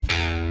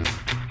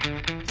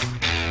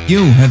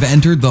You have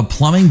entered the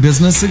Plumbing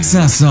Business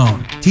Success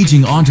Zone,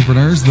 teaching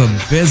entrepreneurs the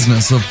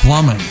business of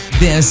plumbing.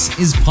 This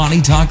is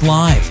Potty Talk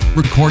Live,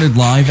 recorded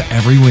live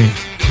every week.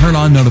 Turn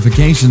on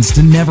notifications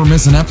to never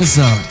miss an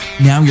episode.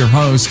 Now your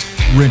host,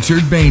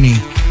 Richard Bainey,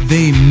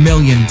 the $1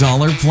 Million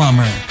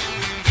Plumber.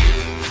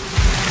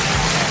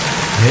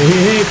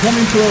 Hey,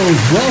 plumbing pros,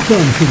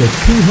 welcome to the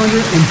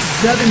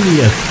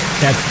 270th,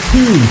 that's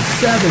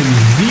 270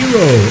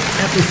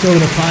 episode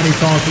of Potty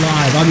Talk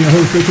Live. I'm your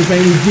host, Richard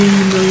Bainey, the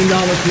 $1 Million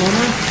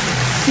Plumber,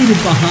 seated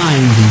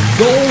behind the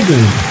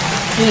golden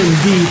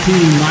MVP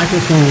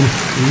microphone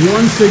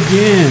once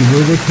again,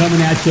 where we're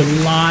coming at you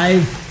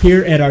live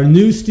here at our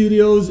new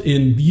studios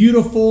in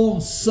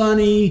beautiful,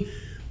 sunny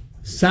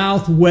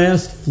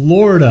Southwest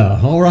Florida.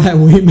 All right,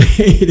 we made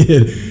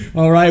it.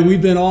 All right,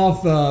 we've been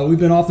off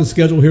the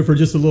schedule here for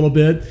just a little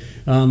bit.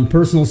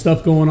 Personal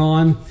stuff going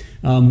on.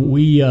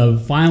 We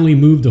finally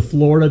moved to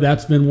Florida.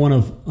 That's been one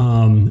of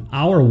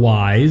our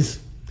whys.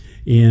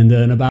 And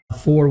about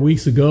 4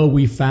 weeks ago,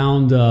 we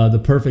found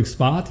the perfect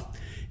spot,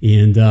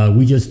 and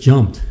we just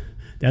jumped.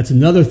 That's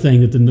another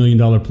thing that the $1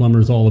 Million Plumber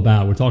is all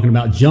about. We're talking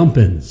about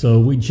jumping. So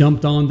we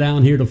jumped on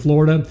down here to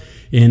Florida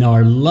and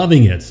are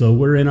loving it. So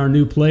we're in our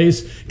new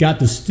place. Got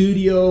the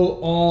studio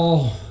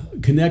all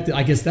connected.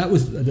 I guess that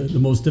was the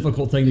most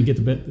difficult thing to get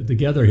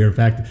together here. In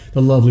fact,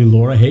 the lovely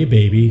Laura. Hey,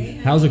 baby. Hey,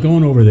 how's it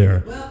going over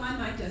there? Well, my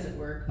mic doesn't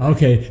work.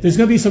 Okay, there's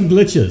going to be some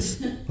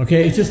glitches.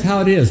 Okay, it's just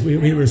how it is.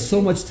 There's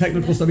so much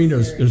technical stuff. I mean,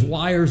 there's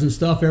wires and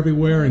stuff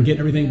everywhere and getting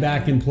everything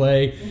back in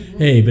play.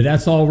 Hey, but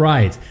that's all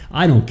right.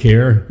 I don't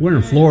care. We're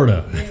in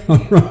Florida.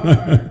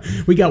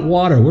 We got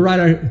water. We're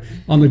right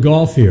on the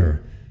Gulf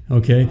here.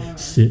 Okay,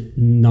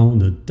 sitting on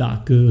the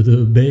dock of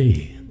the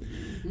bay,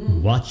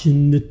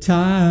 watching the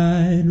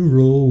tide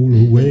roll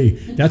away.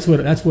 That's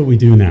what we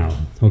do now.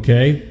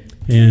 Okay,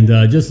 and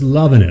just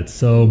loving it.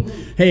 So,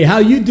 hey, how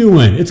you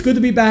doing? It's good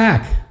to be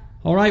back.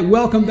 All right,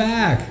 welcome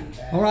back.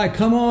 All right,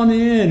 come on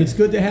in. It's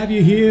good to have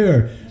you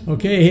here.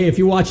 Okay, hey, if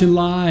you're watching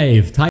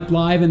live, type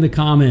live in the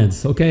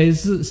comments. Okay,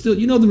 still,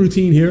 you know the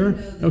routine here.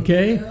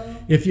 Okay,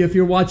 if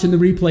you're watching the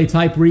replay,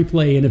 type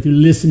replay, and if you're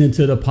listening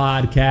to the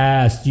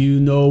podcast, you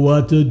know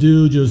what to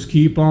do. Just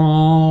keep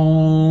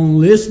on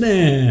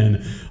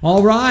listening.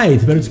 All right,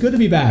 but it's good to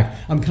be back.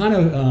 I'm kind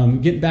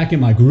of getting back in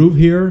my groove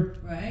here.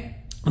 Right.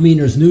 I mean,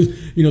 there's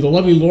news. You know, the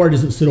lovely Laura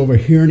doesn't sit over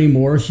here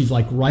anymore. She's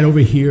like right over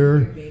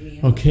here.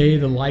 Okay,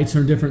 the lights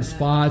are in different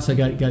spots. I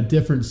got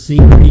different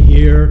scenery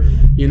here.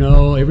 You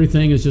know,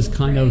 everything is just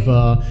kind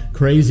of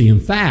crazy. In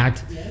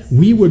fact,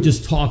 we were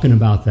just talking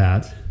about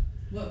that.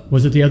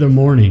 Was it the other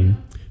morning?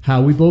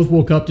 How we both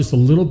woke up just a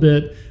little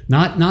bit,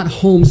 not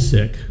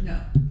homesick.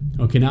 No.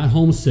 Okay, not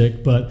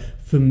homesick, but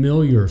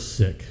familiar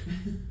sick,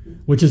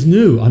 which is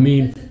new. I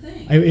mean,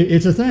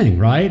 it's a thing,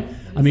 right?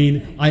 I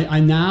mean,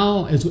 I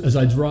now, as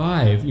I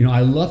drive, you know,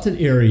 I left an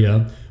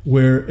area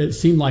where it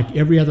seemed like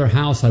every other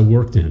house I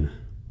worked in.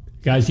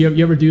 Guys,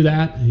 you ever do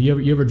that?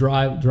 You ever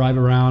drive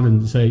around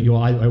and say, you know,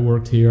 I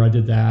worked here, I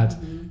did that.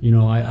 Mm-hmm. You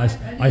know, I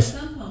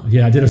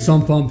did a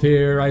sump pump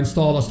here. I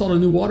installed a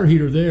new water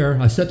heater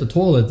there. I set the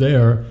toilet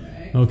there.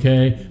 Right.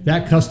 Okay,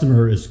 that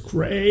customer is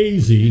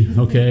crazy.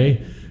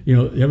 Okay, you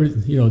know,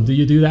 do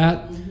you do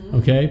that? Mm-hmm.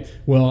 Okay,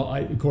 well,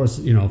 of course,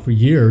 you know, for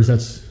years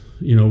that's,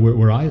 you know,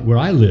 where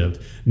I lived.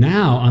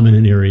 Now I'm in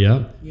an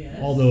area,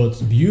 although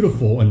it's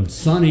beautiful and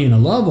sunny and I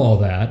love all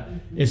that.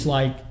 Mm-hmm. It's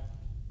like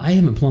I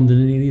haven't plumbed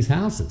in any of these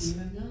houses. You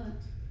have not.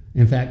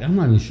 In fact, I'm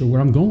not even sure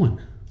where I'm going.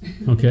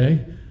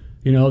 Okay,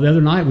 you know, the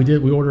other night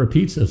we ordered a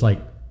pizza. It's like,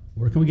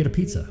 where can we get a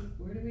pizza?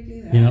 Where do we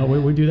do that? You know,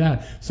 we do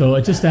that. So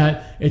it's just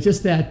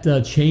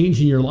that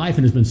change in your life,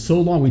 and it's been so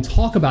long. We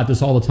talk about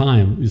this all the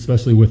time,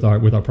 especially with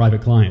our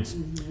private clients.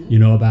 Mm-hmm. You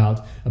know,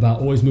 about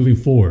always moving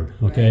forward.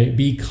 Okay, right.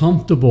 Be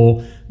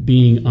comfortable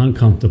being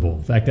uncomfortable.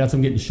 In fact,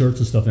 I'm getting shirts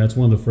and stuff, and that's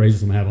one of the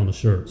phrases I'm gonna have on the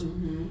shirts.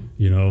 Mm-hmm.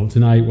 You know,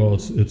 tonight, well,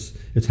 it's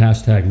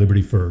hashtag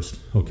Liberty First.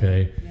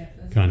 Okay, yeah,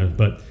 kind of,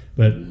 but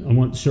I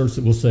want shirts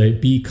that will say,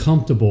 "Be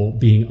comfortable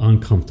being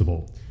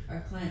uncomfortable." Our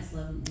clients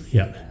love them.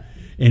 Yeah. That.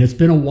 And it's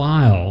been a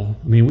while.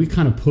 I mean, we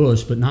kind of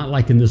pushed, but not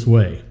like in this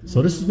way. Mm-hmm.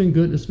 So this has been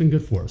good. It's been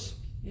good for us.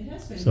 It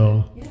has been.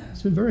 So good. Yeah.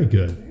 It's been very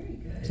good. Very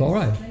good. It's all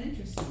right. It's been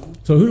interesting.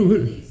 So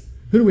who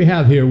do we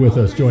have here with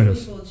us? Join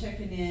us. People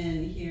checking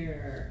in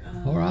here.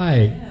 All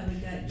right. Yeah, we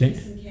got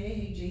Jason K.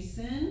 Hey,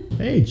 Jason.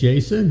 Hey,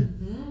 Jason.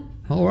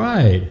 Mm-hmm. All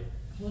right.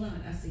 Hold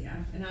on. I see.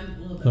 I'm a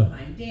little bit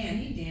behind. Dan.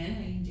 Hey, Dan.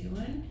 How you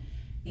doing?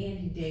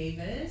 Andy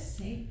Davis.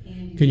 Hey,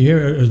 Andy. Can you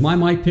hear? Is my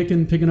mic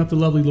picking up the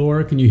lovely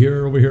Laura? Can you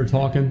hear her over here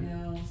talking? No.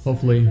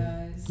 Hopefully.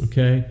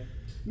 Okay.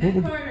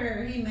 Matt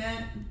Carter. Hey,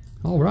 Matt.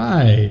 All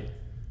right.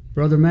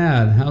 Brother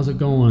Matt, how's it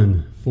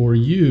going for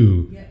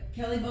you? Yep.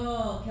 Kelly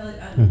Ball.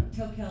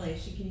 Tell Kelly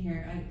if she can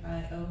hear.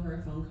 I owe her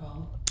a phone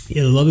call.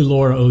 Yeah, the lovely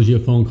Laura owes you a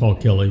phone call,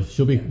 Kelly.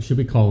 She'll be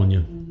calling you.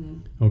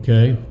 Mm-hmm.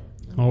 Okay.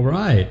 All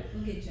right.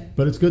 We'll get you.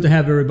 But it's good to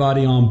have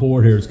everybody on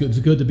board here. It's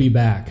good to be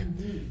back.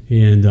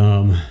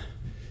 Mm-hmm.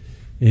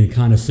 And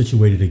kind of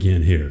situated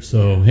again here.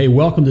 So, hey,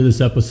 welcome to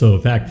this episode.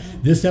 In fact,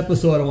 this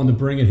episode, I want to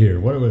bring it here.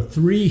 What are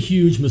 3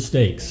 huge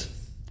mistakes?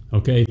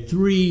 Okay,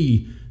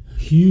 3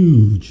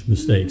 huge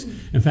mistakes.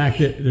 In fact,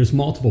 there's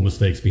multiple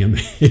mistakes being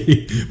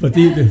made. But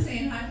Adam's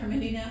saying hi from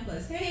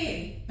Indianapolis.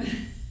 Hey.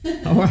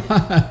 All right.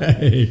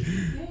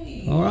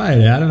 Hey. All right,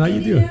 Adam, how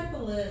you doing?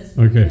 Indianapolis.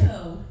 Okay.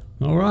 Hello.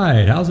 All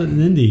right. How's it in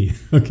Indy?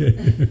 Okay.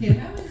 Yeah,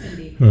 how is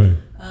Indy? All right.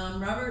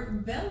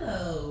 Robert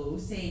Bello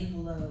saying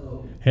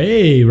hello.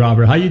 Hey,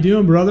 Robert, how you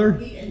doing, brother?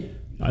 He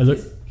I look.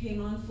 just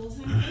came on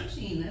full-time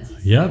coaching. That's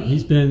exciting. Yep,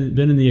 he's been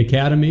in the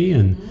academy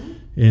and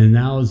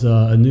now is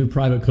a new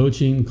private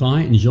coaching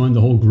client and joined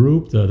the whole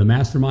group, the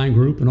mastermind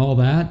group, and all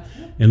that.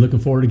 And looking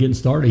forward to getting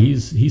started.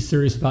 He's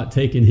serious about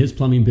taking his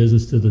plumbing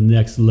business to the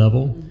next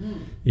level.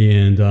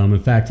 And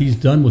in fact, he's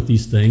done with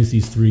these things,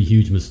 these 3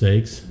 huge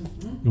mistakes.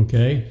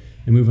 Okay,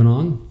 and moving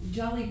on.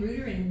 Jolly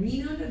Rooter in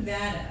Reno,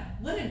 Nevada.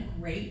 What a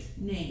great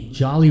name.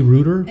 Jolly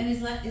Rooter. And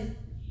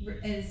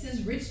and it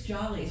says Rich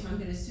Jolly, so I'm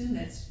going to assume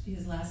that's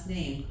his last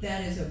name.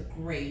 That is a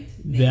great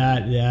name.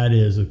 That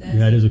is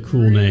a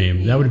cool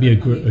name. That would be a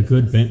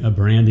good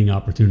branding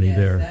opportunity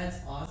there. That's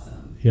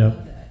awesome. Yep.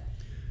 Love that.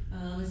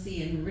 Let's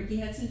see, and Ricky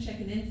Hudson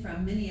checking in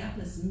from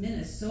Minneapolis,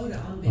 Minnesota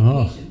on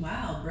vacation.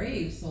 Wow,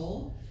 brave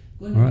soul.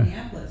 Going to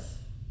Minneapolis.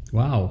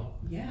 Wow.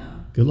 Yeah.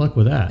 Good luck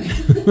with that.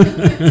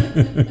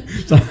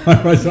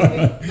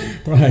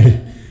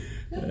 Right.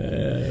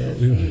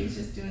 He's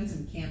just doing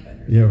some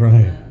camping. Yeah, right.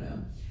 I don't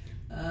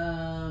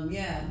know.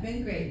 Yeah,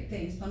 been great.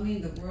 Thanks.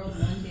 Plumbing the world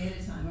one day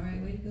at a time. All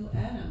right, way to go,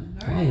 Adam.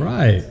 All right. All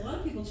right. There's a lot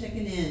of people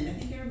checking in. I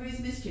think everybody's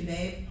missed you,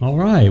 babe. All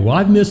right. Well,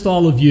 I've missed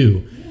all of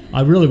you.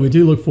 Yeah. We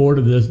do look forward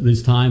to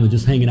this time of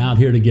just hanging out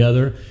here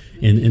together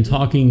and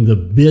talking the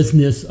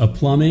business of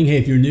plumbing. Hey,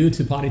 if you're new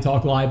to Potty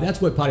Talk Live,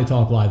 that's what Potty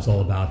Talk Live is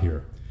all about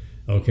here.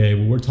 Okay,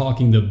 well, we're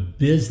talking the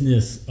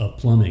business of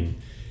plumbing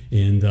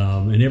and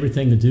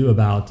everything to do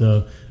about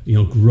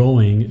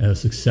growing a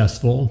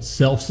successful,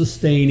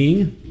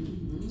 self-sustaining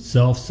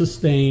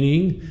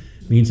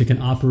means it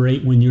can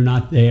operate when you're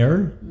not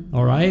there.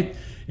 All right,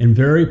 and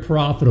very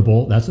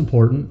profitable. That's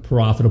important.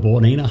 Profitable.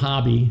 It ain't a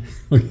hobby.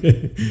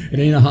 Okay, it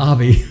ain't a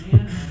hobby.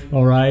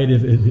 All right.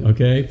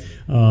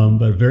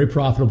 But very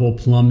profitable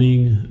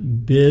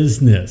plumbing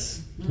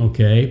business.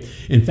 Okay.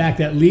 In fact,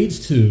 that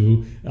leads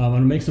to, I'm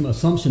going to make some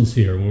assumptions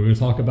here. We're going to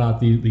talk about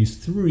these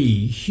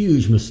 3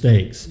 huge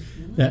mistakes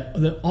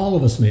that all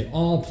of us make,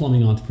 all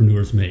plumbing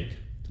entrepreneurs make,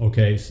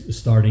 okay,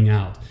 starting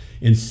out.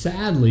 And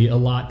sadly, a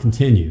lot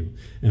continue.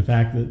 In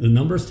fact, the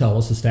numbers tell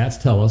us, the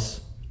stats tell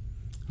us,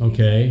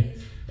 okay,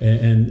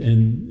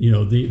 and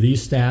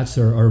these stats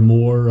are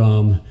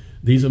more,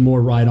 these are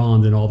more right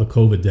on than all the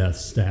COVID death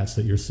stats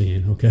that you're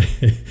seeing, okay?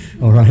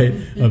 All right,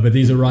 but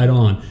these are right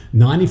on.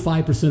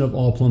 95% of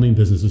all plumbing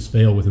businesses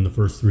fail within the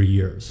first 3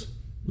 years.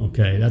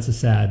 Okay, that's a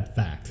sad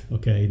fact.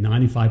 Okay,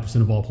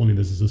 95% of all plumbing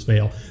businesses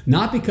fail,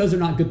 not because they're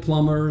not good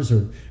plumbers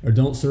or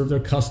don't serve their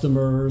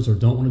customers or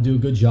don't want to do a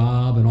good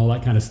job and all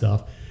that kind of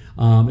stuff.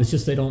 It's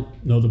just they don't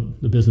know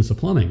the business of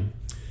plumbing.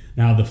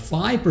 Now, the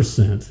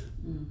 5%,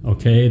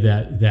 okay,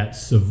 that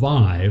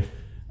survive,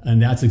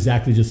 and that's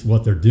exactly just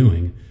what they're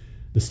doing.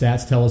 The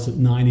stats tell us that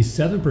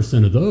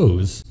 97% of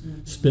those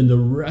spend the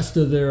rest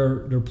of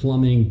their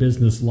plumbing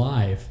business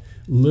life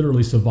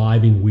literally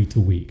surviving week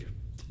to week.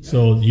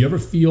 So do you ever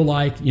feel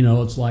like,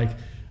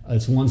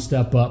 it's one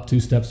step up, 2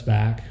 steps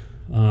back?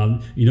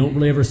 You don't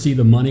really ever see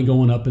the money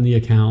going up in the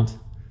account.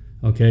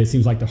 Okay, it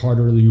seems like the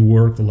harder you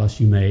work, the less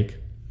you make.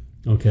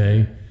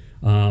 Okay,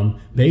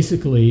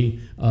 basically,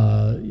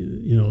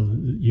 you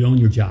own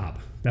your job.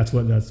 That's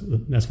what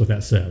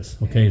that says.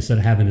 Okay, instead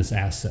of having this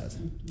asset.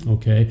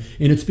 Okay,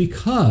 and it's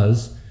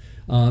because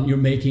you're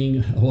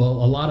making a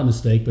lot of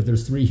mistakes, but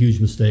there's 3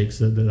 huge mistakes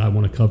that I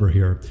want to cover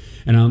here,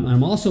 and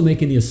I'm also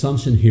making the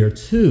assumption here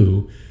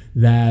too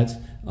that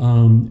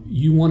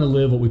you want to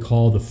live what we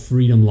call the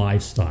freedom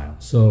lifestyle.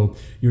 So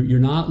you're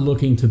not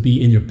looking to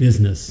be in your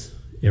business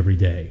every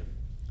day.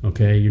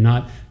 Okay, you're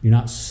not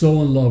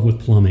so in love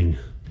with plumbing.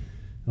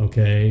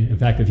 Okay, in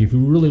fact, if you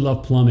really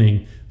love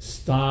plumbing,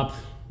 stop.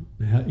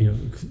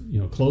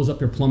 Close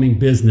up your plumbing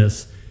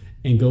business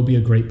and go be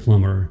a great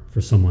plumber for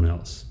someone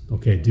else.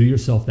 Okay, do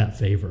yourself that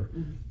favor.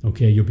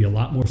 Okay, you'll be a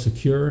lot more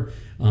secure.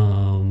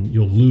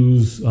 You'll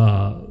lose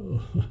a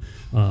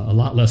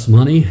lot less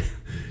money,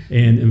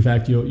 and in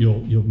fact,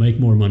 you'll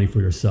make more money for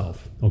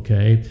yourself.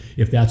 Okay,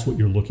 if that's what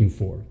you're looking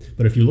for.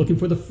 But if you're looking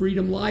for the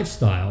freedom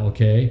lifestyle,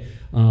 okay,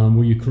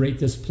 where you create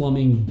this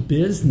plumbing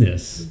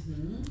business,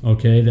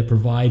 okay, that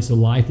provides the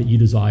life that you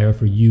desire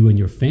for you and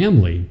your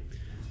family.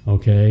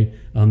 Okay,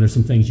 there's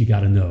some things you got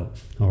to know,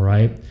 all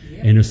right?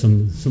 Yep. And there's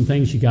some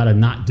things you got to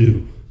not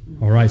do,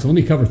 all right? So let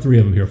me cover 3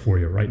 of them here for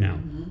you right now,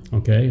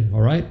 okay?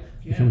 All right?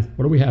 Yeah.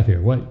 What do we have here?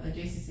 What?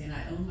 Jason's saying,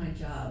 I own my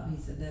job. He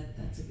said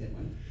that's a good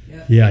one.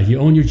 Yep. Yeah, you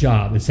own your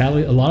job. And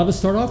sadly, a lot of us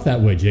start off that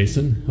way,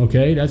 Jason,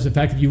 okay? That's the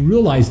fact. If you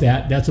realize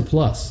that's a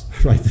plus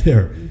right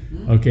there,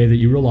 okay, that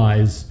you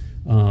realize,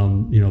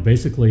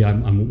 basically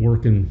I'm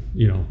working,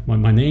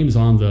 my name's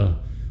on the,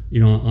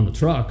 on the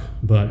truck,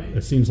 but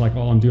it seems like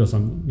all I'm doing is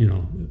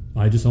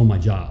I just own my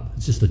job.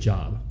 It's just a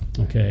job,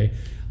 okay?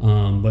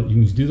 But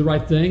you can do the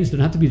right things. It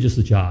doesn't have to be just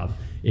a job.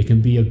 It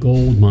can be a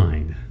gold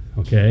mine,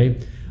 okay?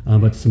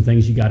 but some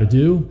things you got to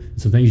do,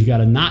 and some things you got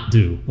to not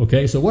do.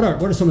 Okay, so what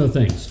are some of the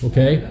things?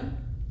 Okay,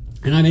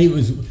 and I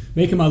was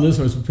making my list.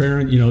 I was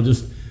preparing,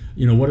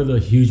 what are the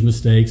huge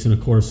mistakes? And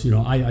of course,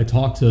 I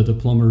talk to the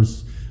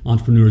plumbers,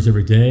 entrepreneurs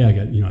every day.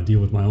 I deal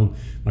with my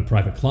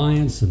private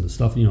clients and the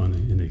stuff,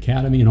 in the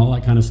academy and all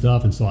that kind of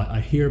stuff. And so I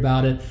hear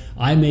about it.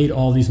 I made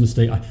all these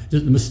mistakes.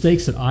 The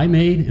mistakes that I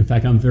made. In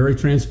fact, I'm very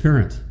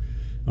transparent.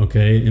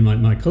 Okay, in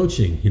my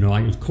coaching,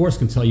 I of course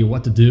can tell you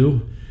what to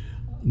do,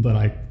 but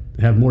I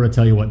have more to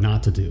tell you what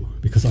not to do,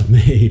 because I've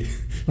made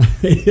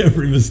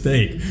every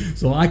mistake.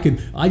 So I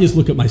just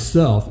look at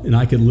myself and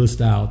I could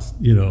list out,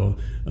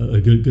 a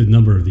good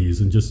number of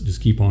these and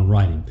just keep on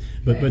writing.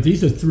 But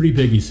these are three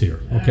biggies here.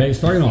 Okay,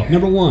 starting off,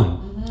 number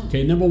one.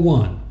 Okay, number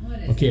one.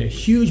 Okay, a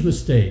huge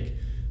mistake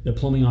that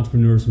plumbing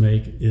entrepreneurs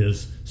make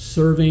is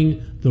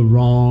serving the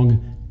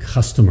wrong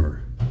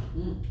customer.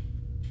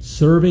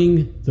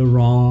 Serving the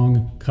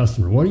wrong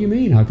customer. What do you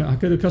mean? How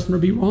could a customer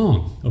be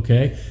wrong?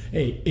 Okay.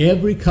 Hey,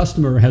 every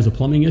customer has a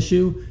plumbing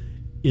issue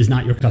is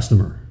not your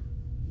customer.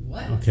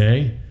 What?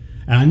 Okay.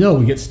 And I know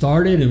we get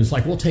started and it's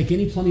like, we'll take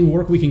any plumbing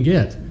work we can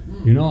get.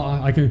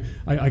 I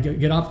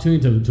get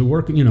opportunity to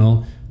work,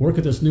 work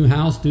at this new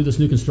house, do this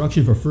new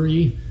construction for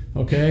free.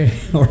 Okay.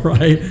 All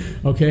right.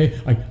 Okay.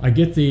 I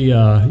get the,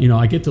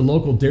 I get the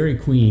local Dairy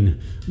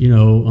Queen,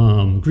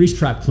 grease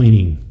trap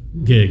cleaning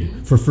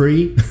gig for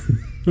free.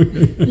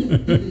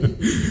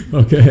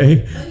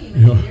 Okay.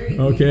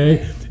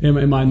 Okay.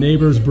 And my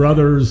neighbor's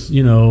brother's,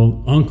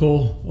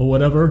 uncle or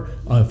whatever,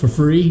 for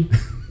free.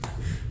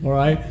 All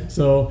right.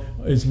 So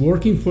it's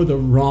working for the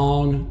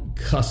wrong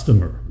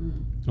customer.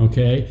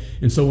 Okay.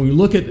 And so when we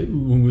look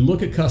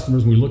at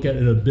customers, when we look at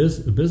it at a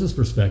business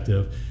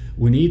perspective,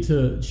 we need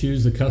to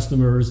choose the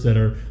customers that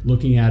are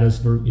looking at us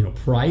for,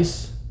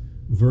 price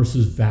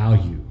versus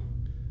value.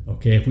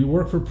 Okay. If we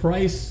work for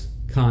price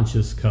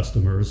conscious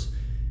customers,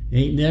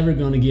 ain't never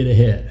going to get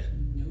ahead.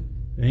 Nope.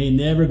 They ain't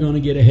never going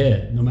to get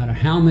ahead, no matter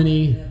how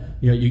many.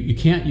 You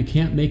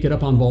can't make it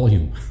up on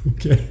volume.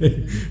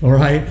 Okay, all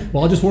right.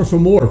 Well, I'll just work for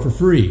more for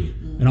free,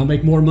 and I'll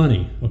make more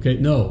money. Okay,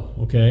 no.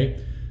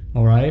 Okay,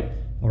 all right.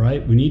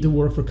 We need to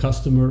work for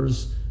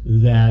customers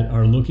that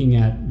are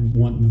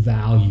want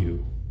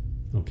value.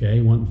 Okay,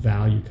 want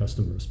value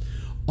customers.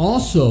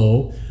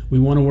 Also, we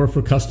want to work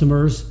for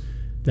customers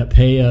that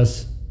pay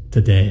us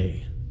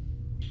today.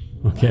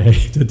 Okay,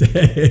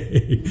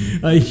 today.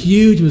 A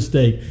huge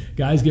mistake.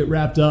 Guys get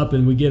wrapped up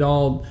and we get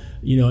all,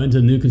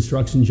 into new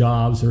construction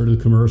jobs or the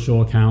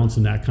commercial accounts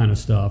and that kind of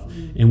stuff.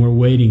 And we're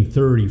waiting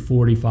 30,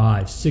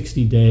 45,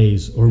 60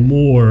 days or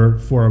more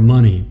for our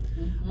money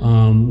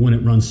when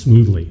it runs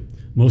smoothly.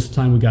 Most of the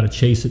time we got to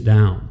chase it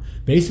down.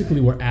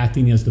 Basically, we're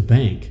acting as the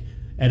bank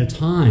at a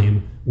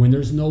time when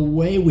there's no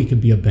way we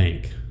could be a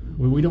bank.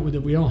 We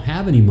don't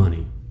have any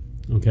money.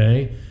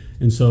 Okay?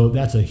 And so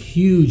that's a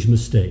huge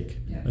mistake.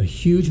 A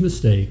huge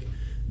mistake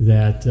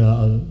that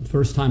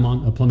first-time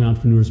plumbing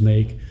entrepreneurs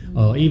make,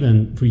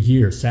 even for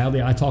years.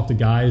 Sadly, I talk to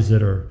guys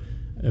that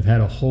have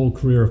had a whole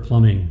career of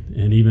plumbing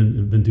and even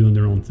have been doing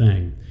their own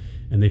thing,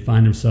 and they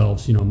find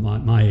themselves,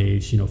 my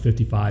age,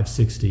 55,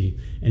 60,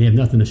 and they have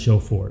nothing to show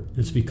for it.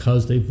 It's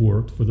because they've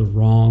worked for the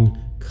wrong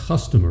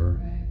customer,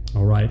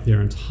 all right,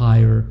 their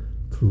entire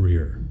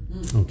career.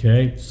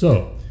 Okay,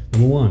 so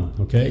number one,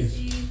 okay,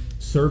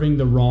 serving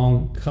the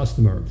wrong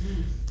customer.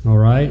 All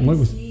right, and what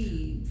was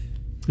Steve,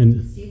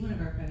 one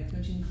of our private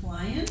coaching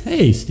clients.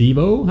 Hey,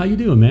 Steve-O, how you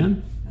doing,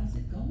 man? How's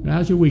it going?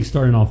 How's your week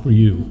starting off for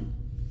you?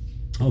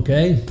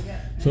 Okay. Yeah.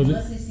 So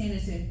Leslie's saying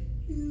it's a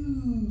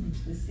huge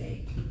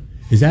mistake.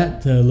 Is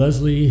that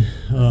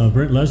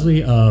Brent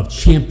Leslie of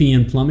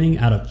Champion Plumbing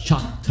out of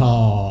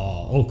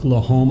Choctaw,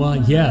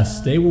 Oklahoma?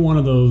 Yes, they were one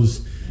of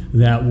those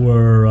that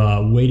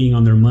were waiting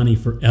on their money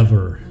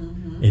forever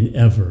and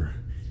ever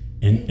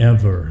and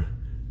ever.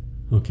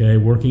 Okay,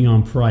 working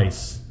on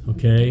price.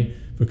 Okay.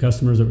 For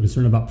customers that are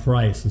concerned about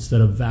price instead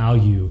of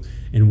value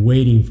and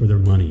waiting for their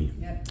money.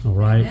 Yep. All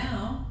right.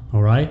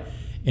 All right.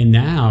 And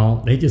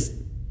now they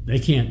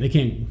can't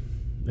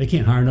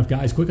hire enough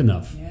guys quick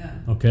enough. Yeah.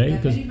 Okay. Yeah,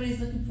 if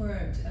anybody's looking for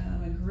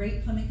a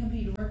great plumbing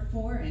company to work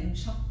for in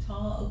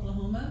Choctaw,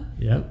 Oklahoma.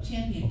 Yep.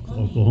 Champion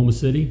Plumbing. Oklahoma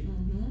City.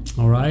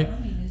 All right.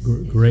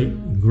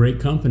 Great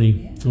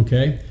company. Yeah.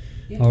 Okay.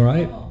 All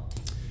right.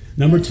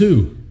 Number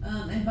two.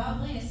 And Bob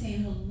Blaine is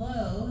saying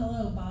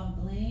hello,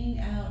 Bob Blaine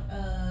out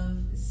of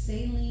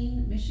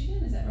Saline,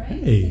 Michigan. Is that right?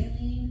 Hey.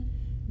 Saline,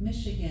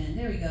 Michigan.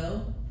 There we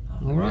go.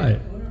 All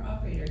right.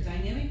 Owner-operator,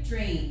 Dynamic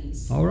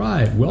Drains. All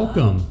right.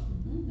 Welcome.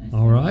 Nice.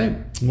 All right.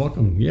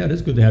 Welcome. Yeah, it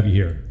is good to have you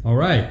here. All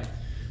right.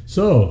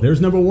 So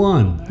there's number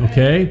one. All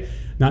okay. Right.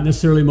 Not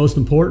necessarily most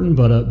important,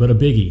 but a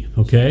biggie.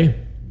 Okay.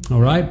 All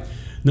right.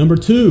 Number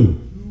two.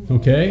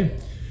 Okay.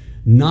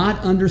 Not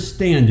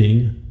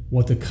understanding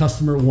what the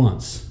customer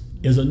wants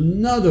is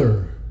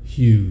another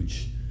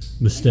huge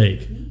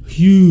mistake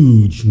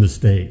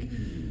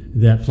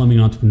that plumbing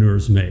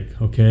entrepreneurs make,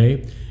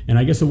 okay? And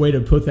I guess a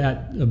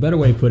better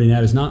way of putting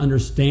that is not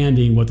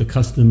understanding what the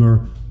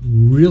customer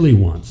really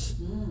wants,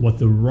 what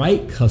the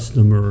right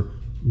customer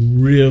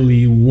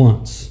really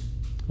wants,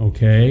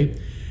 okay?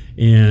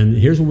 And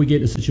here's when we get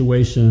in a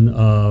situation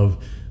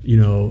of,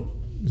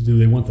 do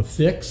they want the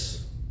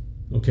fix?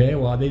 Okay,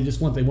 well,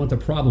 they want the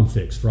problem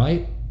fixed,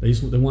 right? They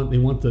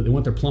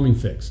want their plumbing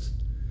fixed.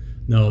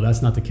 No,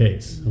 that's not the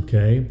case.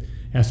 Okay,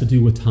 it has to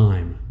do with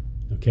time.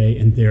 Okay,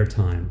 and their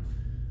time.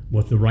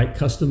 What the right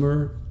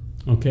customer,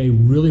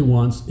 really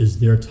wants is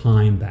their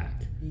time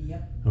back.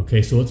 Yep.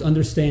 Okay, so it's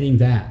understanding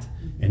that,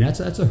 and that's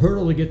a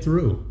hurdle to get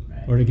through,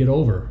 right, or to get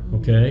over.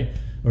 Okay,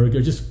 or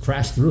just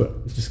crash through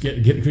it. Just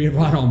get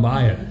right on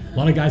by it. A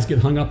lot of guys get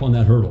hung up on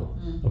that hurdle.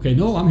 Okay,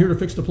 no, I'm here to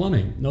fix the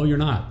plumbing. No, you're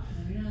not.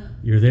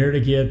 You're there to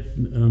get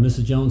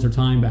Mrs. Jones her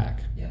time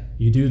back. Yep.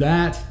 You do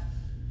that,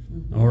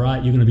 all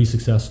right, you're going to be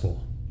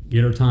successful.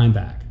 Get her time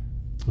back.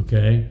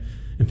 Okay.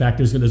 In fact,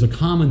 there's a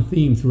common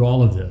theme through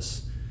all of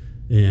this,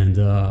 and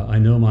I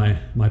know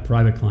my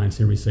private clients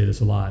hear me say this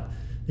a lot.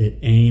 It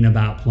ain't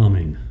about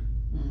plumbing.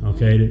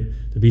 Okay,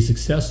 to be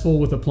successful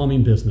with a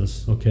plumbing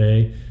business.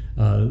 Okay,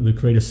 to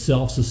create a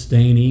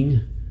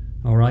self-sustaining,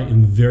 all right,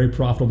 and very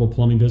profitable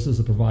plumbing business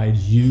that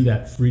provides you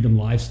that freedom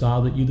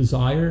lifestyle that you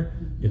desire.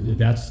 If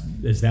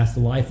that's the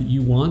life that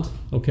you want,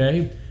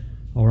 okay,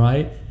 all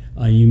right,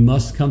 you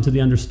must come to the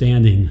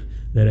understanding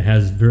that it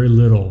has very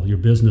little, your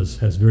business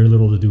has very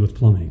little to do with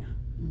plumbing,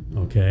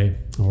 okay,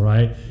 all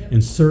right,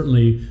 and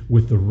certainly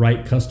with the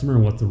right customer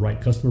and what the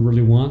right customer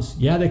really wants.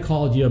 Yeah, they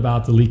called you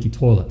about the leaky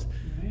toilet,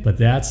 but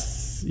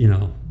that's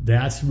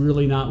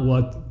really not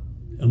what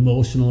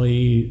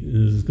emotionally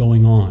is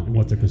going on and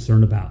what they're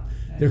concerned about.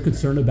 They're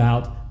concerned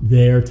about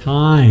their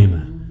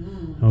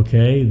time,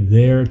 okay,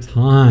 their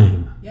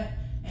time. Yep,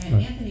 and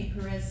Anthony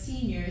Perez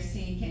Sr. is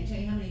saying, can't tell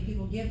you how many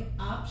people give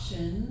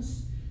options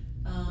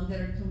that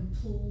are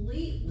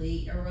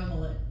completely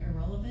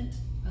irrelevant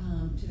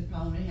to the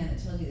problem at hand,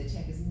 that tells you the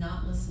tech is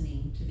not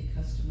listening to the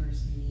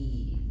customer's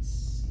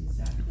needs.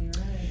 Exactly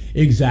right.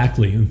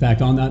 Exactly. In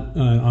fact, on that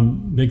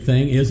big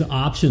thing is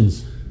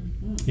options.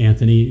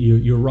 Anthony,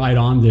 you're right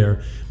on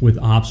there with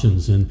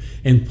options, and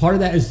part of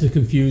that is the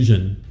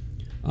confusion.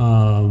 With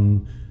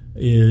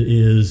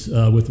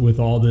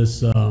all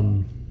this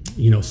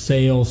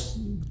sales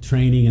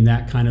training and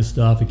that kind of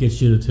stuff. It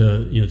gets you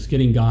to it's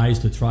getting guys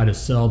to try to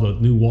sell the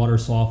new water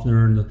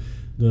softener and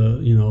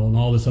and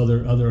all this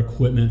other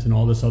equipment and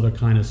all this other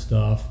kind of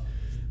stuff.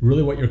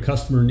 Really what your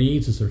customer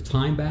needs is their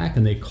time back,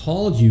 and they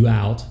called you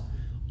out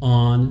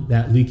on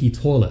that leaky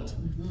toilet.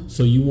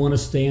 So you want to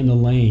stay in the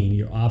lane.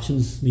 Your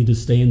options need to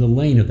stay in the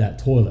lane of that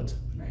toilet.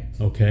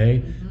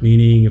 Okay,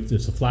 meaning if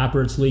it's a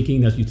flapper it's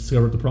leaking, that you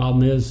discover what the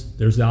problem is,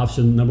 there's the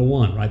option number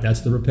one, right?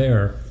 That's the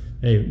repair,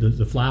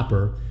 the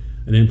flapper,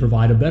 and then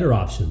provide a better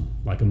option,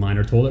 like a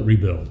minor toilet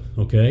rebuild,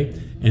 okay?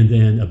 And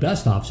then a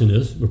best option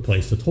is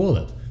replace the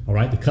toilet, all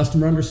right? The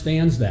customer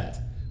understands that.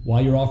 Why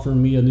you're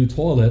offering me a new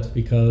toilet?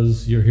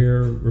 Because you're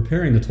here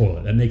repairing the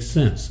toilet. That makes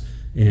sense,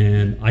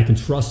 and I can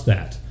trust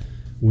that.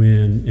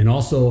 And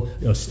also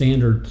a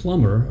standard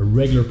plumber, a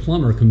regular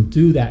plumber can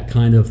do that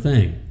kind of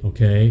thing,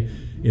 okay?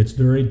 It's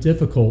very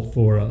difficult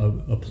for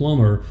a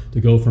plumber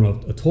to go from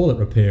a toilet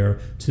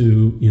repair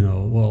to,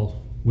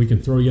 we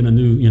can throw you in a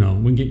new,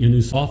 we can get you a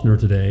new softener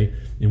today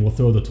and we'll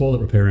throw the toilet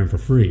repair in for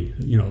free.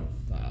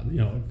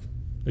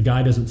 The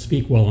guy doesn't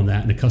speak well on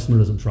that and the customer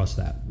doesn't trust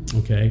that,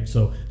 okay?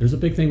 So there's a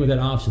big thing with that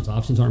options.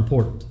 Options are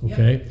important,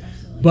 okay?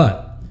 Yep,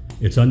 but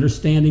it's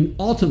understanding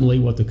ultimately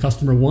what the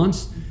customer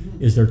wants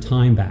is their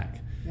time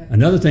back. Yep.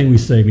 Another thing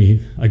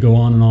I go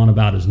on and on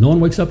about is no one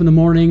wakes up in the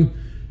morning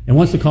and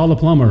wants to call the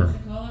plumber.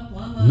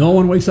 No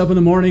one wakes up in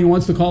the morning and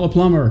wants to call a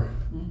plumber.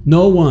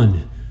 No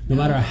one. No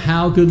matter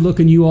how good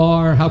looking you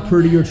are, how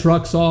pretty your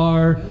trucks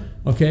are,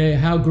 okay,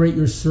 how great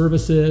your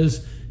service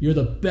is, you're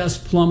the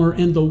best plumber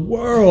in the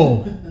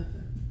world.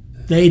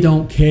 They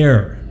don't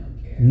care.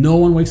 No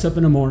one wakes up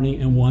in the morning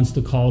and wants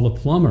to call the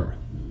plumber,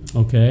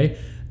 okay?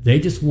 They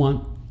just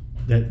want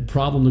that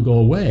problem to go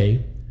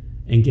away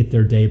and get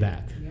their day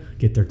back,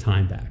 get their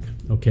time back,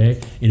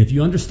 okay? And if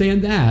you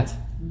understand that,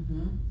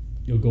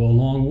 you'll go a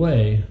long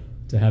way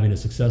to having a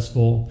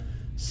successful,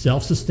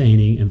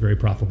 self-sustaining, and very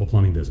profitable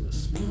plumbing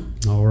business.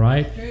 All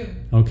right? True.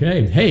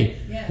 Okay. Hey,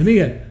 yes. Let me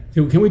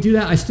can we do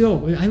that? I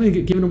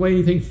haven't given away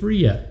anything free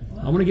yet.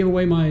 Well, I want to give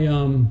away my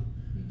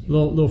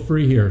little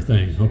free here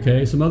thing.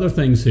 Okay. Some other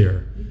things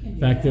here. In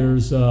fact,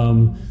 there's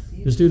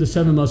let's do the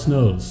 7 must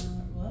knows.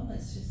 Well,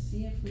 let's just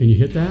see if we can you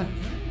hit that?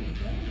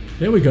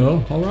 There we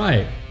go. All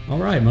right.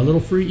 My little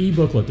free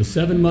e-booklet, the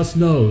 7 must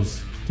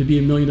knows to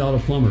be $1 million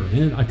plumber,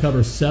 and I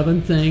cover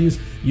 7 things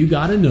you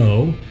got to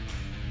know.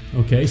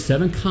 Okay,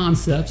 7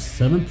 concepts,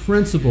 7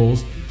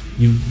 principles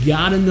you've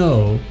got to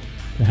know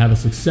to have a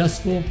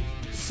successful,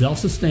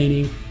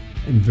 self-sustaining,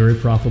 and very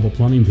profitable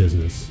plumbing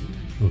business,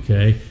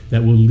 okay,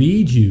 that will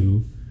lead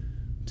you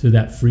to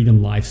that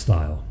freedom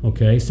lifestyle,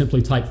 okay?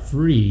 Simply type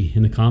free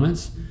in the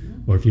comments,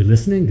 or if you're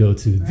listening, go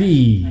to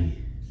the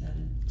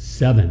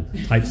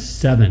 7. Type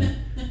 7.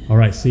 All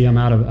right, see, I'm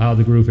out of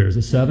the groove here. Is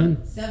it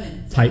 7?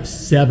 7. Type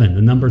 7,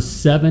 the number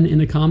 7 in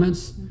the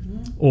comments.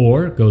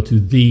 Or go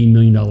to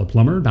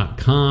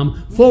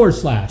themilliondollarplumber.com /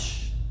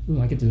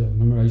 I get to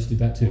remember I used to do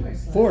that too.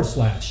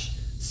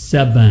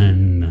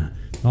 /7.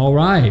 All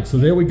right, so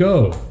there we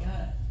go.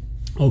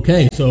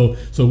 Okay, so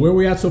where are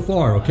we at so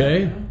far?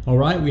 Okay, all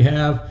right, we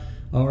have,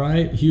 all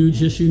right,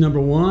 huge issue number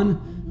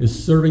one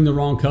is serving the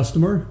wrong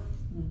customer.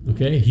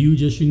 Okay,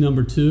 huge issue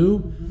number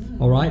two,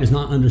 all right, is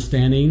not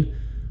understanding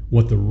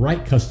what the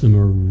right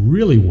customer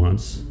really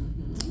wants.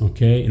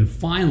 Okay, and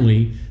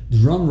finally,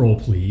 drum roll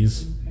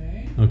please.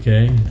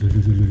 Okay,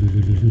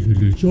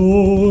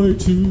 joy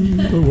to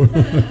the world.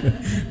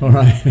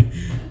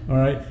 All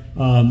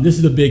right. This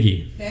is a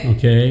biggie.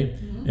 Okay,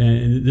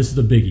 and this is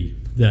a biggie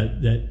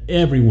that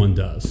everyone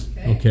does.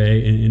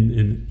 Okay,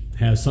 and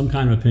has some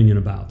kind of opinion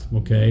about.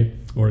 Okay,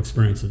 or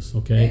experiences.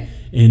 Okay,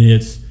 and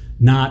it's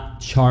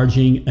not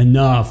charging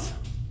enough.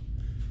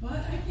 What? I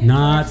can't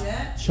Not charge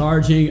that.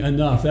 charging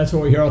enough. That's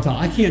what we hear all the time.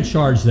 I can't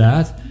charge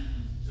that.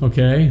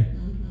 Okay.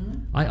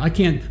 I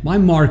can't, my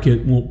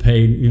market won't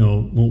pay,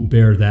 won't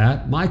bear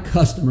that. My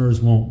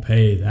customers won't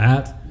pay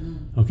that.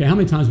 Okay, how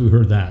many times have we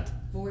heard that?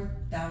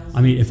 4,000.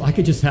 I mean, if I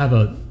could have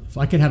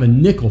a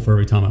nickel for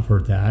every time I've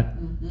heard that,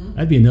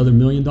 that'd be another $1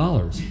 million.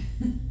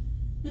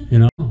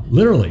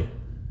 Literally.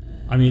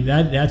 I mean,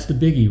 that's the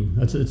biggie.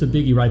 It's a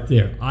biggie right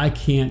there. I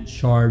can't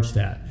charge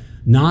that.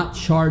 Not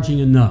charging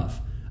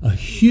enough. A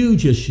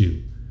huge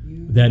issue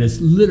that is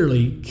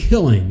literally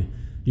killing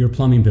your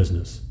plumbing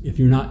business if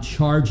you're not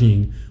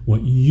charging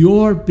what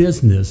your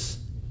business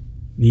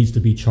needs to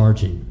be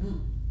charging.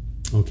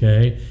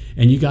 Okay,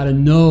 and you got to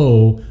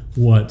know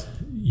what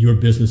your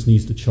business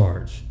needs to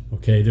charge.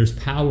 Okay, there's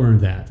power in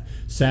that.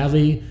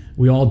 Sadly,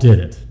 we all did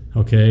it.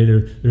 Okay,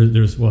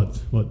 there's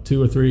what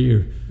 2 or 3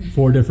 or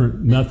 4 different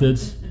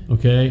methods.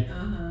 Okay,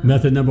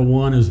 method number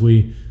one is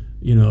we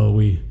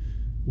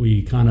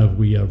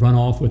run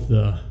off with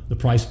the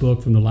price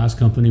book from the last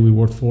company we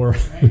worked for.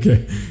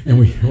 Okay, and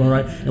we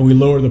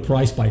lower the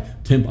price by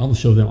 10. I'll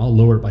show them. I'll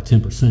lower it by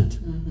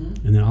 10%,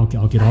 and then I'll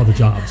get all the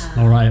jobs.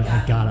 All right,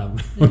 I got them.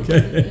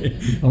 Okay,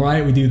 all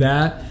right, we do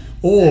that.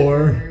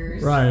 Or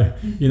right,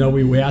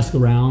 we ask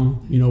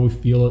around. We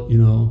feel it.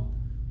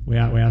 We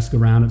ask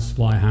around at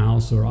Supply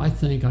House, or I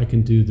think I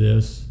can do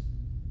this.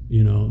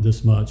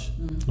 This much.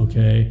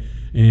 Okay.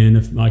 And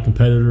if my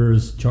competitor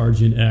is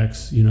charging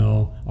X,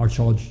 our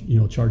charge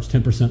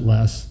 10%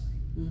 less.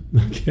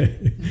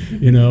 Okay,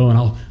 and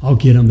I'll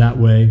get them that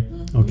way.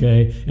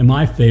 Okay, and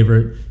my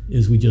favorite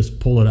is we just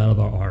pull it out of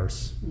our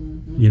arse.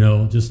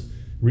 Just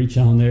reach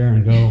on there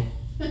and go.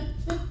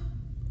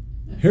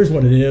 Here's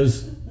what it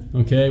is.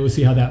 Okay, we'll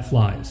see how that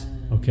flies.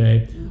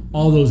 Okay,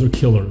 all those are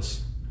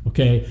killers.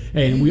 Okay,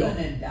 and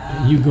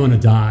you're gonna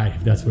die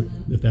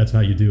if that's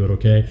how you do it.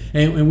 Okay,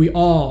 and we've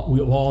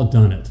all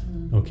done it.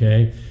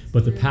 Okay,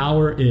 but the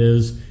power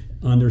is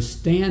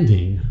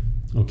understanding.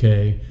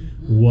 Okay,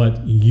 what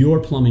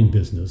your plumbing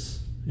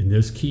business, and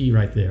there's key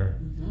right there.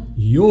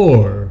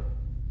 Your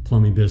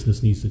plumbing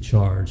business needs to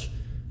charge.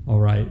 All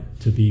right,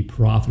 to be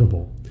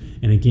profitable.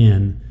 And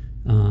again,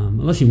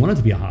 unless you want it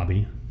to be a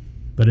hobby,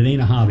 but it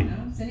ain't a hobby.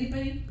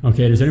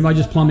 Okay, is anybody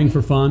just plumbing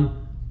for fun?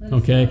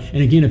 Okay,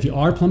 and again, if you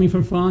are plumbing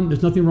for fun,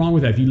 there's nothing wrong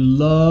with that. If you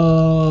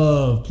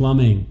love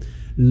plumbing,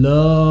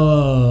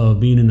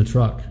 love being in the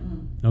truck,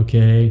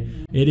 okay,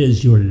 it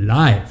is your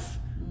life.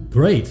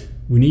 Great,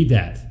 we need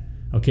that.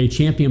 Okay,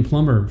 champion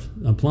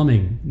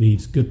plumbing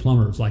needs good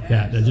plumbers like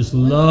that just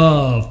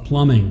love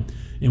plumbing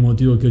and will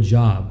do a good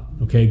job.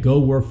 Okay, go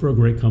work for a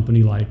great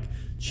company like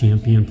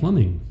Champion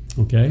Plumbing.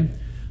 Okay.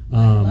 A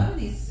lot of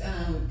these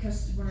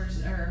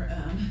customers or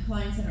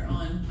clients that are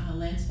on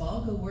Lance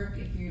Ball, go work,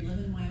 if you live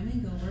in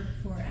Wyoming, go work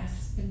for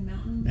Aspen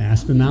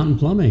Mountain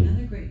Plumbing.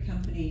 Another great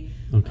company.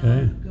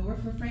 Okay. Go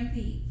work for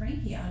Frankie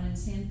out in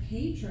San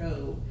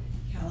Pedro,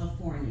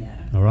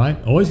 California. All right.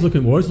 Always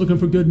looking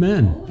for good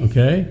men.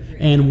 Okay.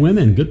 And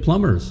women, good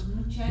plumbers.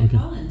 Chad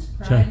Collins,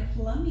 Pride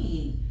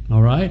Plumbing.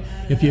 All right.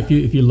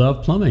 If you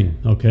love plumbing,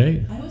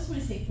 okay. I always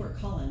want to say Fort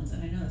Collins,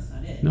 and I know that's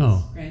not it.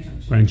 No.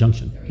 It's Grand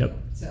Junction. There we Yep. go.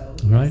 So,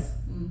 all right.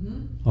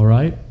 All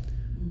right.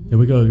 There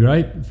we go.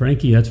 Right,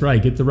 Frankie. That's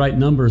right. Get the right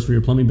numbers for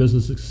your plumbing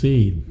business to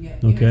succeed. Yeah.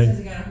 Okay.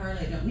 Says I got a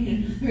Harley. Don't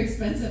need another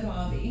expensive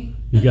hobby.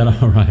 You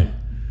got all right.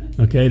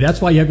 Okay.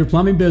 That's why you have your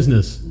plumbing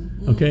business.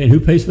 Okay. And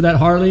who pays for that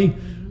Harley?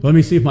 Let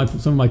me see if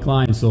some of my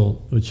clients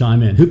will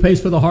chime in. Who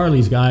pays for the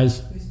Harleys,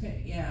 guys?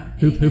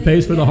 Who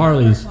pays for the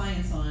Harleys?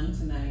 Clients on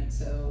tonight,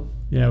 so.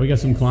 Yeah, we got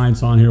some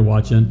clients on here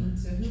watching.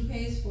 So who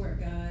pays for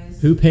it,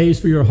 guys? Who pays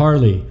for your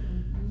Harley?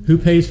 Who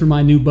pays for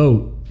my new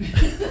boat?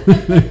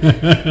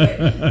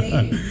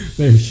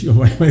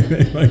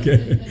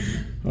 Okay.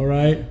 All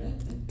right.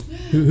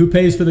 Who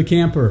pays for the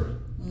camper?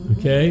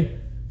 Okay.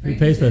 Who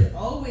pays for?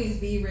 Always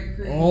be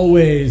recruiting.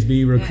 Always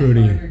be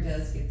recruiting. Matt Carter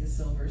does get the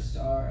silver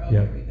star. Oh,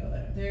 yep. There we go.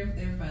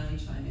 They're finally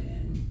chiming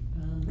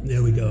in.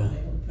 There we go. I'm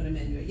able to put them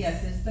into it.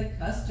 Yes, it's the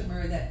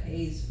customer that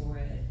pays for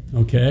it.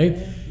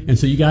 Okay. And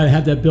so you got to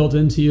have that built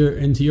into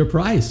your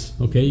price.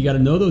 Okay. You got to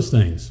know those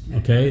things.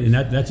 Okay. And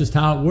that's just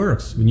how it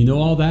works. When you know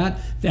all that,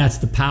 that's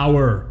the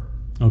power.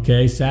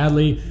 Okay.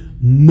 Sadly,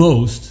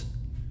 most,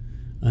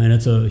 and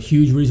it's a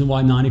huge reason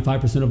why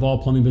 95% of all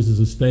plumbing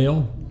businesses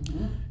fail.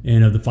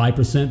 And of the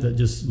 5% that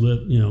just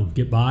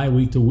get by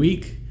week to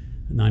week,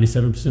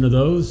 97% of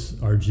those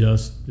they're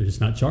just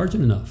not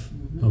charging enough.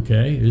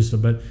 Okay,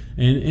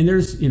 and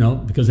there's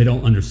because they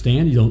don't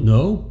understand, you don't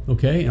know.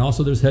 Okay, and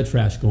also there's head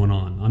trash going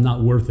on. I'm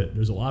not worth it.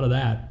 There's a lot of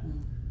that.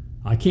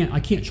 I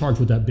can't charge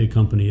what that big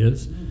company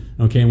is.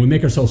 Okay, and we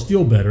make ourselves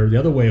feel better. The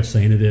other way of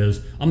saying it is,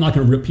 I'm not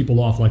going to rip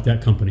people off like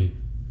that company.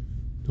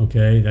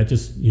 Okay, that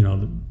just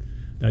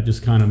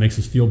kind of makes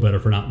us feel better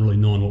for not really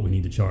knowing what we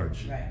need to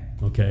charge. Right.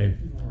 Okay,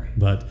 Right.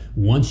 but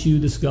once you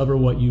discover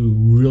what you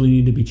really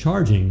need to be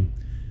charging,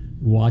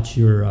 watch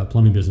your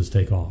plumbing business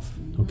take off.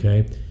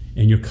 Okay,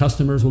 and your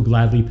customers will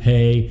gladly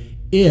pay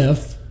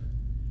if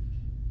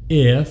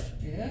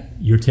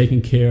you're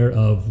taking care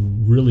of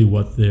really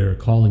what they're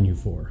calling you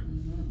for.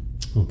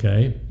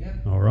 Okay.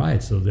 Yep. All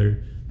right. So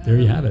there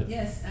you have it.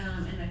 Yes,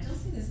 and I don't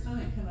see this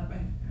comment come up.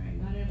 I'm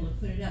not able to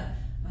put it up.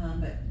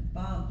 But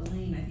Bob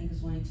Blaine, I think,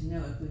 is wanting to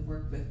know if we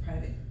work with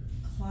private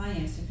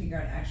clients to figure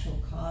out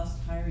actual cost,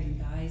 hiring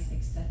guys,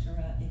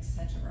 etc.,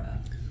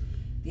 etc.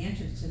 The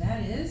answer to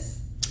that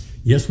is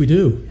Yes, we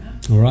do.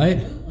 All right.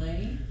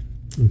 absolutely.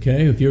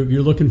 Okay. If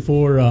you're looking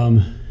for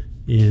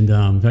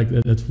in fact,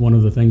 that's one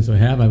of the things I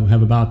have. I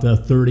have about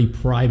 30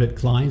 private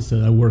clients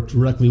that I work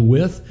directly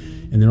with,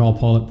 and they're all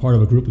part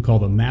of a group we call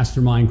the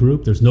Mastermind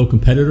Group. There's no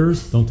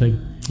competitors.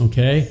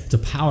 Okay? It's a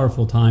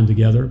powerful time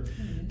together,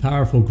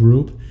 powerful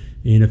group.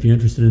 And if you're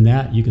interested in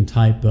that, you can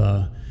type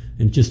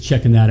and just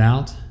checking that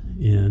out,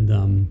 and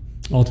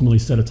ultimately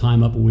set a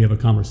time up where we have a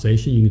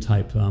conversation. You can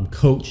type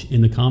coach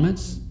in the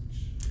comments,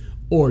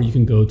 or you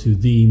can go to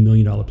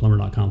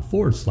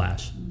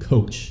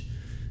themilliondollarplumber.com/coach,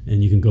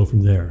 and you can go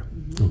from there.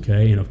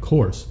 Okay, and of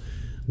course,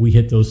 we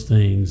hit those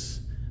things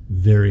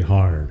very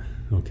hard.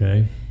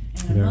 Okay,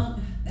 And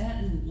among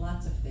that and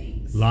lots of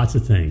things. lots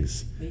of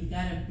things. But you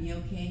gotta be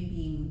okay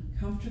being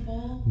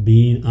comfortable.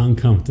 Being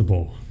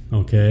uncomfortable.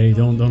 Okay,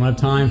 don't have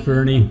time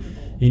for any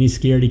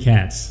scaredy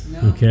cats.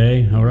 No.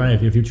 Okay, all right.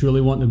 If you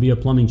truly want to be a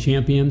plumbing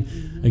champion,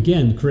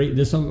 again, create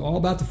this all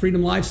about the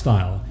freedom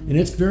lifestyle, and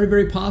it's very,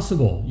 very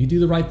possible. You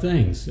do the right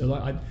things.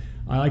 I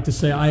like to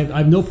say I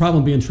have no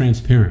problem being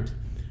transparent.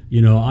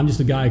 I'm just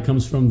a guy who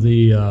comes from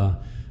the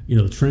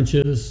the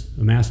trenches,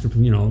 a master.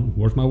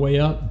 Worked my way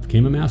up,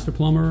 became a master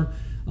plumber.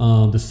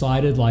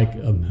 Decided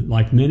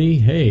like many,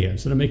 hey,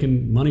 instead of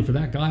making money for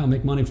that guy, I'll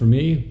make money for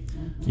me.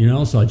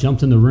 So I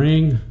jumped in the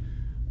ring.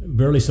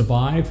 Barely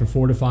survived for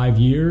 4 to 5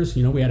 years.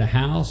 We had a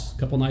house, a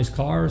couple nice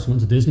cars, went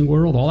to Disney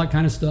World, all that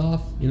kind of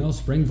stuff.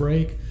 Spring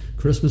break,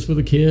 Christmas for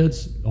the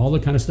kids, all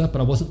that kind of stuff.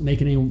 But I wasn't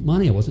making any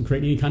money. I wasn't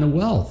creating any kind of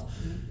wealth.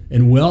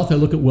 And wealth, I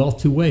look at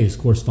wealth two ways.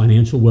 Of course,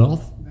 financial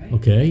wealth.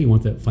 Okay, you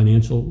want that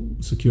financial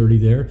security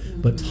there.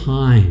 But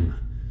time.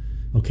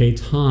 Okay,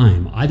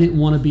 time. I didn't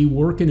want to be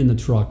working in the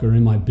truck or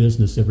in my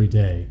business every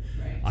day.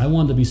 Right. I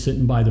wanted to be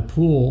sitting by the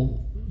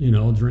pool,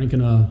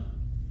 drinking my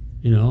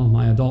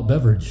adult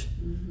beverage.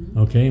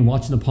 Okay, and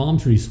watching the palm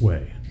trees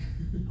sway.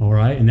 All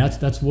right, and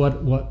that's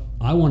what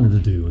I wanted to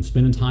do, and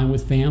spending time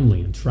with family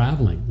and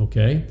traveling.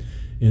 Okay,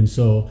 and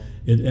so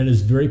it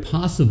is very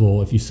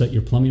possible if you set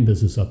your plumbing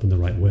business up in the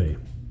right way.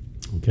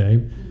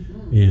 Okay,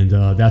 and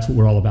that's what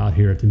we're all about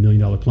here at the $1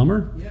 Million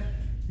Plumber. Yep.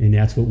 And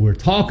that's what we're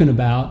talking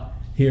about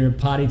here at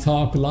Potty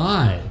Talk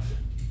Live.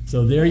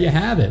 So there you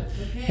have it.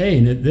 Okay. Hey,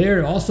 and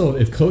there also,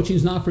 if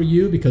coaching's not for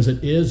you, because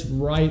it is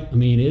right,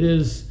 it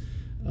is,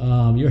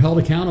 you're held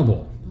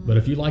accountable. But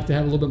if you'd like to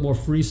have a little bit more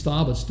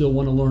freestyle, but still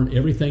want to learn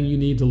everything you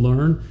need to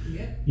learn,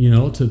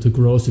 to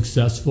grow a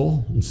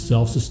successful and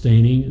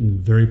self-sustaining and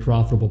very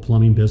profitable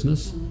plumbing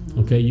business,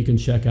 okay, you can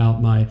check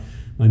out my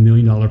 $1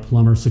 Million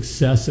Plumber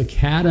Success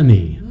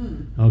Academy,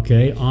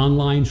 okay,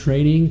 online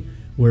training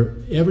where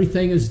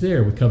everything is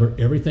there. We cover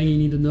everything you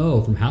need to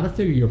know, from how to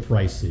figure your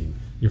pricing,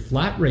 your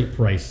flat rate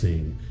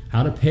pricing,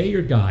 how to pay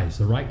your guys,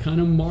 the right kind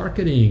of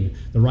marketing,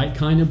 the right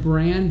kind of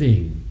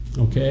branding,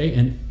 okay,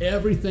 and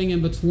everything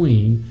in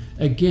between,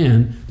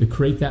 again, to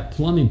create that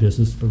plumbing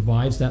business that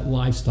provides that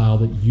lifestyle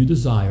that you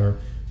desire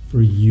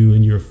for you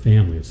and your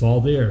family. It's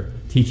all there,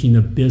 teaching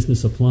the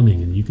business of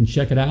plumbing, and you can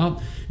check it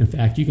out. In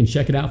fact, you can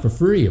check it out for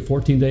free, a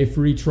 14-day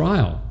free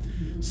trial.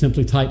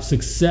 Simply type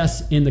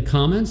success in the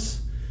comments,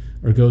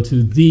 or go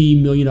to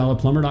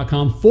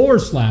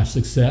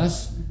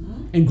themilliondollarplumber.com/success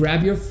and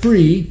grab your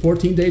free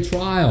 14-day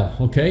trial.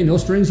 Okay, no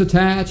strings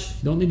attached.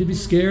 You don't need to be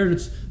scared.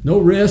 It's no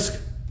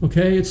risk.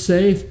 Okay, it's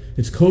safe.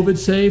 It's COVID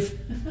safe.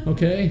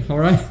 Okay, all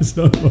right.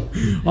 So,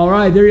 all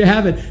right, there you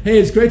have it. Hey,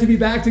 it's great to be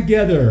back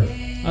together.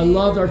 I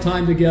loved our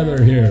time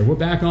together here. We're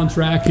back on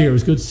track here. It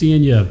was good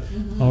seeing you.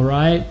 All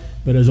right.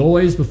 But as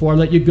always, before I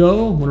let you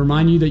go, I want to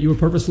remind you that you were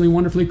purposely and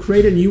wonderfully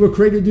created, and you were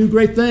created to do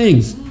great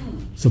things.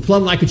 So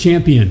plumb like a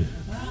champion.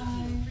 For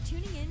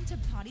tuning in to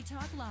Potty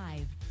Talk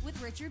Live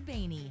with Richard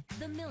Bainey,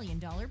 the $1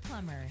 Million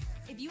Plumber.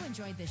 If you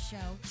enjoyed this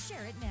show,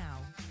 share it now.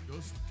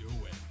 Just do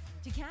it.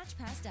 To catch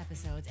past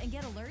episodes and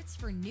get alerts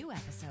for new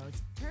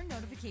episodes, turn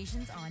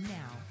notifications on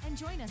now and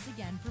join us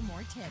again for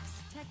more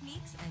tips,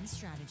 techniques, and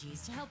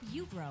strategies to help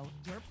you grow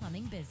your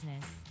plumbing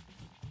business.